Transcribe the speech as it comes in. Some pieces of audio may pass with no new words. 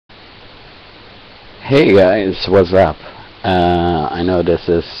Hey guys, what's up? I know this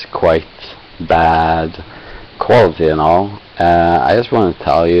is quite bad quality and all. I just want to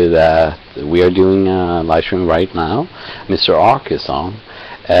tell you that we are doing a live stream right now. Mr. Ark is on.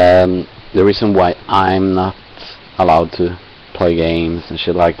 The reason why I'm not allowed to play games and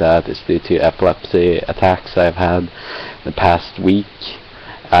shit like that is due to epilepsy attacks I've had the past week.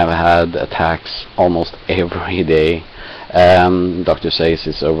 I've had attacks almost every day. Doctor says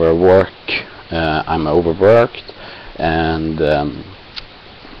it's overwork. I'm overworked, and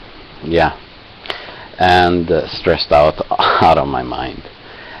yeah, and stressed out of my mind.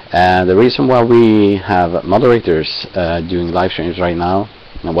 And the reason why we have moderators doing live streams right now,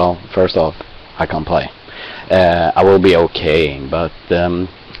 well, first off, I can't play. I will be okay, but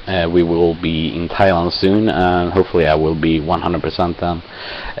we will be in Thailand soon, and hopefully I will be 100% then.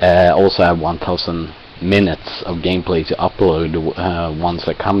 Also, I have 1,000 minutes of gameplay to upload once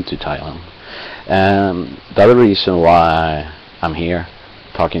I come to Thailand. The other reason why I'm here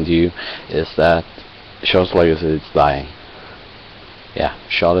talking to you is that Shaw's legacy is dying. Yeah,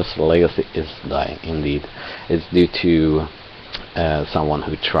 Shaw's legacy is dying indeed. It's due to someone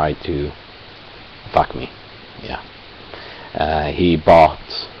who tried to fuck me. Yeah, he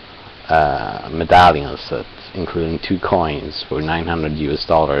bought a medallion set including 2 coins for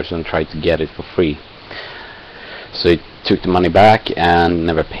 $900 and tried to get it for free. So he took the money back and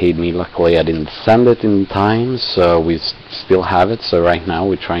never paid me. Luckily I didn't send it in time, so we still have it. So right now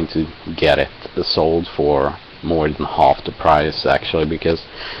we're trying to get it sold for more than half the price actually, because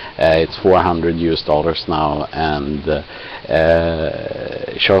it's $400 now, and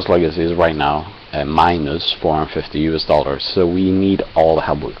Shaw's legacy is right now minus $450. So we need all the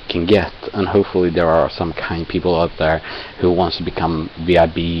help we can get, and hopefully there are some kind people out there who wants to become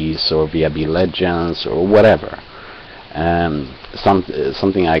VIBs or VIB legends or whatever.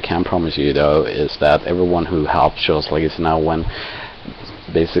 Something I can promise you though is that everyone who helped Shaw's legacy now, when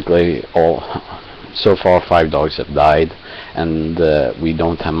basically so far 5 dogs have died, and we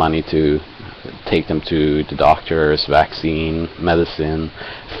don't have money to take them to the doctors, vaccine, medicine,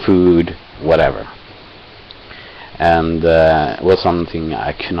 food, whatever. And it was something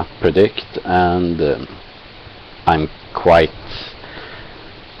I could not predict, and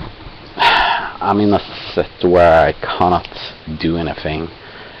I'm in a set where I cannot do anything,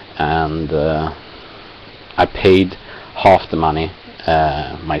 and I paid half the money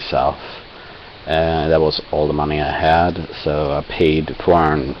myself. That was all the money I had, so I paid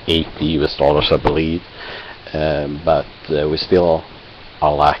 $480 I believe, but we still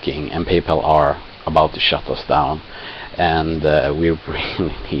are lacking, and PayPal are about to shut us down, and we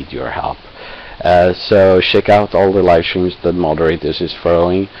really need your help. So check out all the live streams that moderators is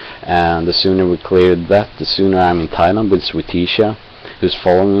throwing, and the sooner we clear that, the sooner I'm in Thailand with Sweetisha, who's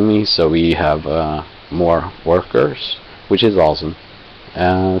following me, so we have more workers, which is awesome.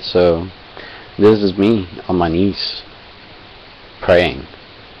 So this is me on my knees praying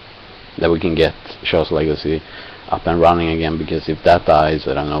that we can get Shaw's legacy up and running again, because if that dies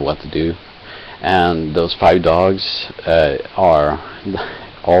I don't know what to do. And those 5 dogs are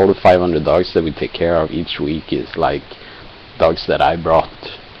all the 500 dogs that we take care of each week is like dogs that I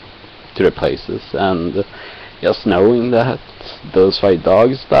brought to the places, and just knowing that those 5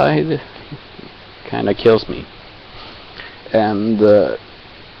 dogs died kinda kills me, and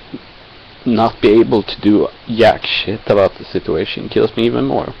not be able to do jack shit about the situation kills me even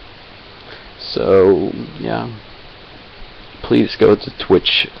more. So yeah, please go to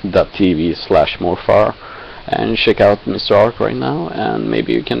twitch.tv/Morfar and check out Mr. Ark right now, and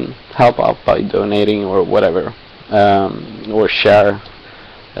maybe you can help out by donating or whatever, or share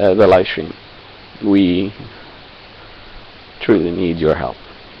the live stream. We truly need your help,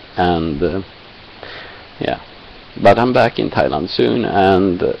 and yeah. But I'm back in Thailand soon,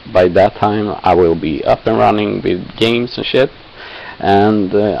 and by that time I will be up and running with games and shit.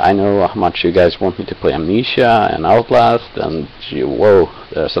 And I know how much you guys want me to play Amnesia and Outlast, and whoa,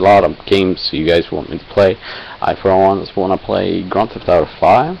 there's a lot of games you guys want me to play. I for one want to play Grand Theft Auto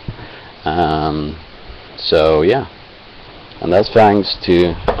 5. So yeah, and that's thanks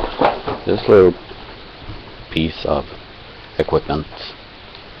to this little piece of equipment,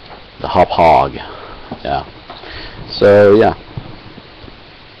 the Hop Hog. Yeah. So yeah,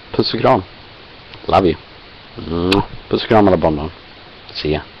 puss och kram. Love you. Puss och kram alla barn.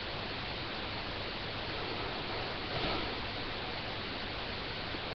 See ya.